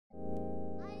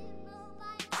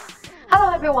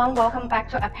everyone, welcome back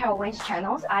to ApparelWin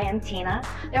channels. I am Tina.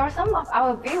 There are some of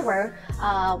our viewers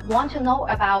want to know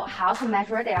about how to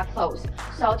measure their clothes.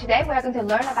 So today we are going to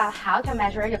learn about how to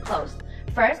measure your clothes.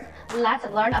 First, let's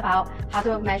learn about how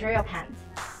to measure your pants.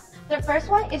 The first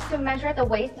one is to measure the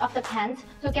waist of the pants.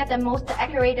 To get the most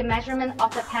accurate measurement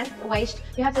of the pants waist,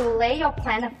 you have to lay your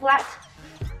pant flat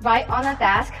right on a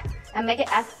desk and make it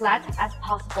as flat as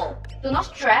possible. Do not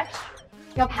stretch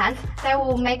your pants, that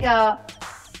will make a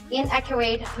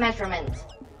inaccurate measurement.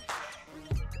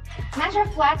 Measure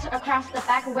flat across the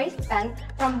back waistband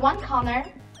from one corner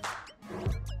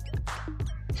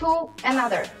to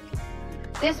another.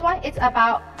 This one is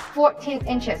about 14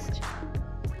 inches.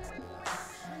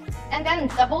 And then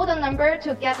double the number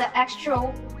to get the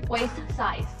actual waist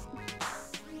size.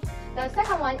 The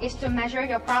second one is to measure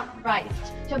your front rise.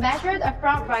 To measure the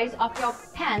front rise of your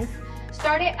pants,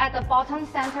 start it at the bottom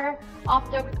center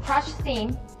of the crotch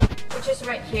seam, which is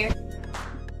right here,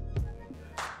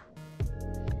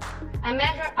 and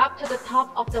measure up to the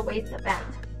top of the waistband.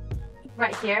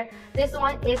 Right here, this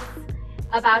one is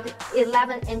about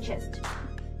 11 inches.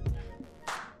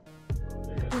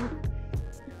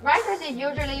 Rises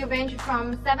usually range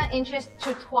from 7 inches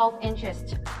to 12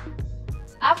 inches.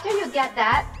 After you get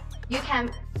that, you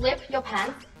can flip your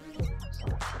pants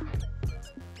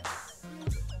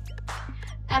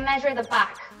and measure the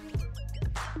back.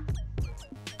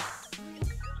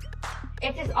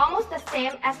 It is almost the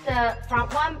same as the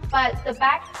front one, but the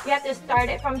back, you have to start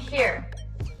it from here.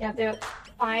 You have to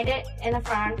find it in the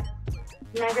front,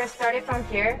 measure, start it from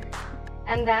here,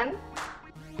 and then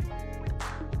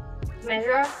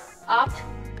measure up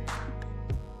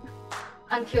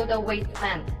until the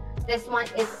waistband. This one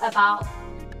is about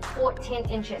 14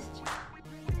 inches.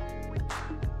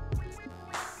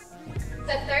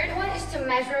 The third one is to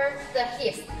measure the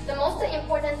hips. The most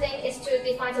important thing is to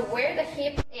define where the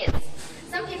hip is.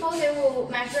 Some people, they will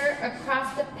measure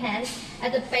across the pants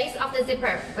at the base of the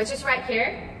zipper, which is right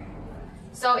here.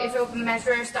 So if you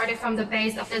measure starting from the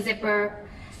base of the zipper,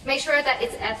 make sure that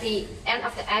it's at the end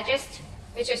of the edges,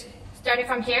 which is starting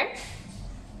from here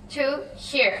to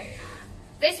here.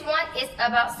 This one is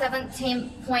about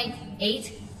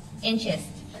 17.8 inches.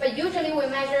 But usually we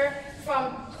measure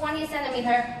from 20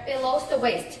 centimeters below the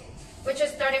waist, which is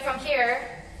starting from here.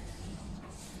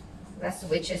 Let's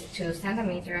switch it to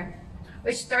centimeter,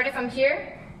 which started from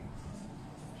here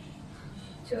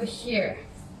to here.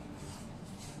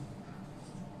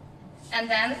 And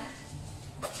then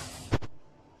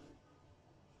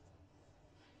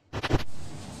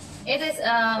it is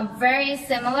very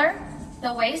similar,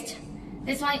 the waist.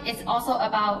 This one is also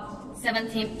about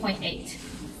 17.8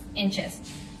 inches.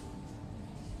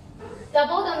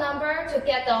 Double the number to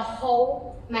get the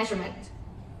whole measurement.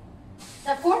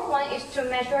 The fourth one is to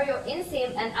measure your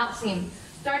inseam and outseam.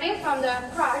 Starting from the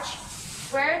crotch,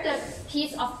 where the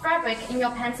piece of fabric in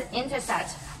your pants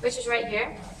intersect, which is right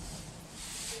here.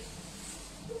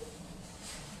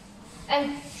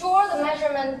 And draw the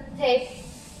measurement tape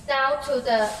down to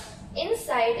the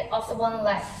inside of the one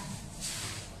leg,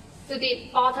 to the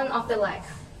bottom of the leg.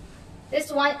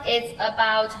 This one is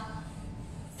about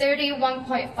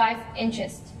 31.5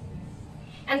 inches.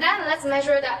 And then let's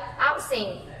measure the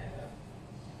outseam,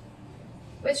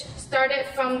 which started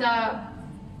from the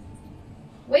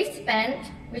waistband,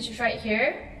 which is right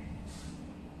here,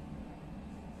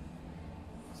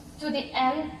 to the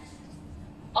end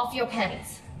of your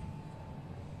pants.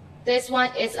 This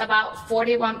one is about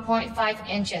 41.5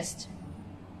 inches.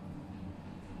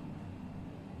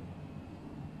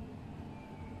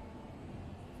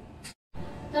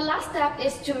 The last step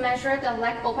is to measure the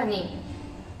leg opening.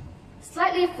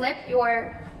 Slightly flip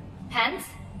your pants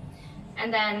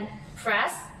and then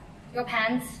press your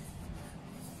pants.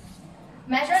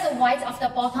 Measure the width of the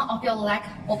bottom of your leg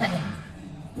opening.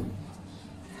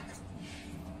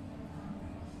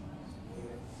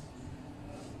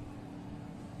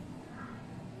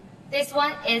 This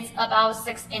one is about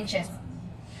 6 inches.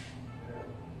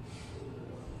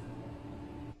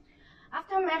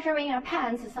 After measuring your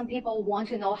pants, some people want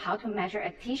to know how to measure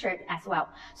a t-shirt as well.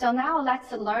 So now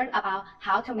let's learn about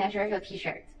how to measure your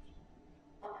t-shirt.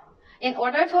 In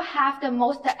order to have the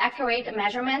most accurate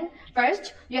measurement,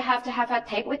 first you have to have a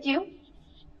tape with you.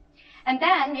 And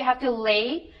then you have to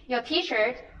lay your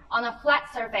t-shirt on a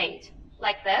flat surface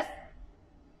like this.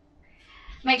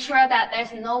 Make sure that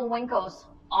there's no wrinkles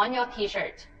on your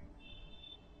t-shirt.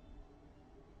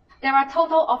 There are a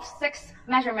total of 6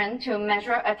 measurements to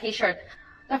measure a t-shirt.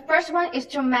 The first one is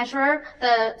to measure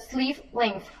the sleeve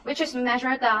length, which is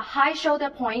measure the high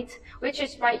shoulder point, which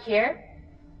is right here,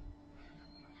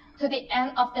 to the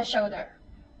end of the shoulder.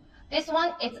 This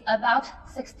one is about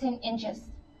 16 inches.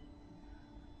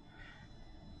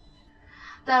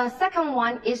 The second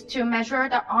one is to measure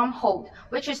the armhole,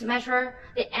 which is measure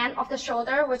the end of the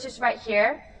shoulder, which is right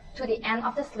here, to the end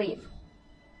of the sleeve.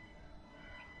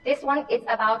 This one is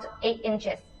about 8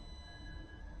 inches.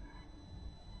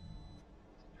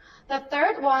 The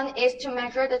third one is to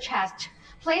measure the chest.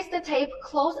 Place the tape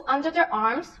close under the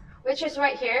arms, which is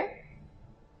right here.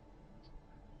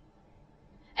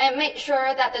 And make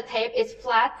sure that the tape is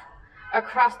flat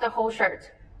across the whole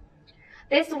shirt.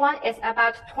 This one is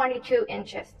about 22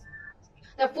 inches.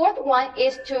 The fourth one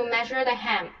is to measure the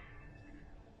hem.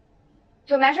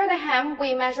 To measure the hem,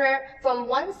 we measure from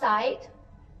one side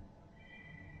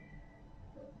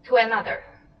to another.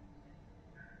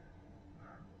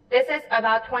 This is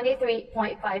about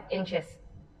 23.5 inches.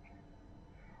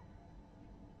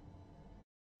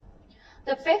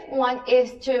 The fifth one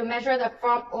is to measure the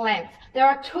front length. There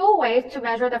are two ways to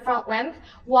measure the front length.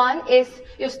 One is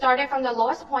you start it from the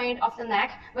lowest point of the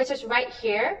neck, which is right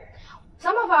here.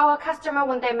 Some of our customers,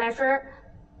 when they measure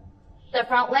the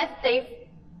front length, they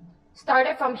start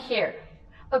it from here.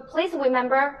 But please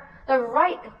remember, the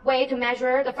right way to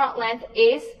measure the front length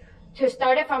is to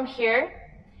start it from here,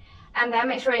 and then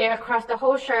make sure you're across the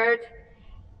whole shirt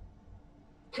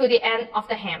to the end of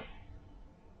the hem,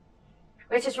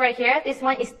 which is right here. This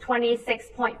one is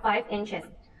 26.5 inches.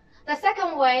 The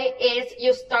second way is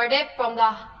you start it from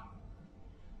the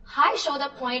high shoulder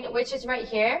point, which is right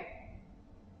here,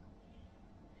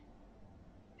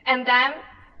 and then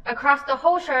across the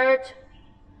whole shirt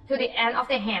to the end of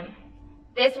the hem.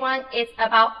 This one is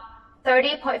about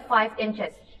 30.5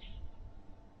 inches.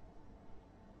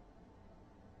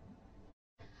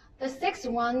 The sixth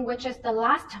one, which is the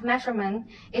last measurement,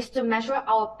 is to measure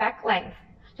our back length.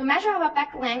 To measure our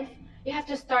back length, you have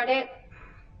to start it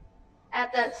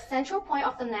at the central point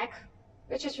of the neck,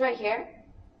 which is right here,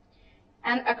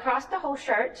 and across the whole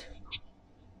shirt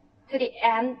to the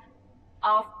end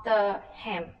of the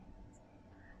hem.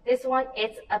 This one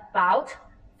is about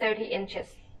 30 inches.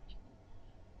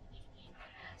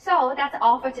 So that's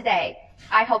all for today.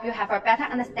 I hope you have a better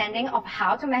understanding of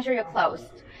how to measure your clothes.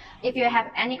 If you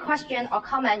have any question or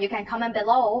comment, you can comment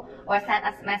below or send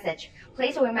us a message.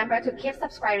 Please remember to keep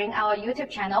subscribing our YouTube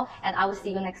channel, and I will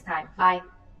see you next time. Bye.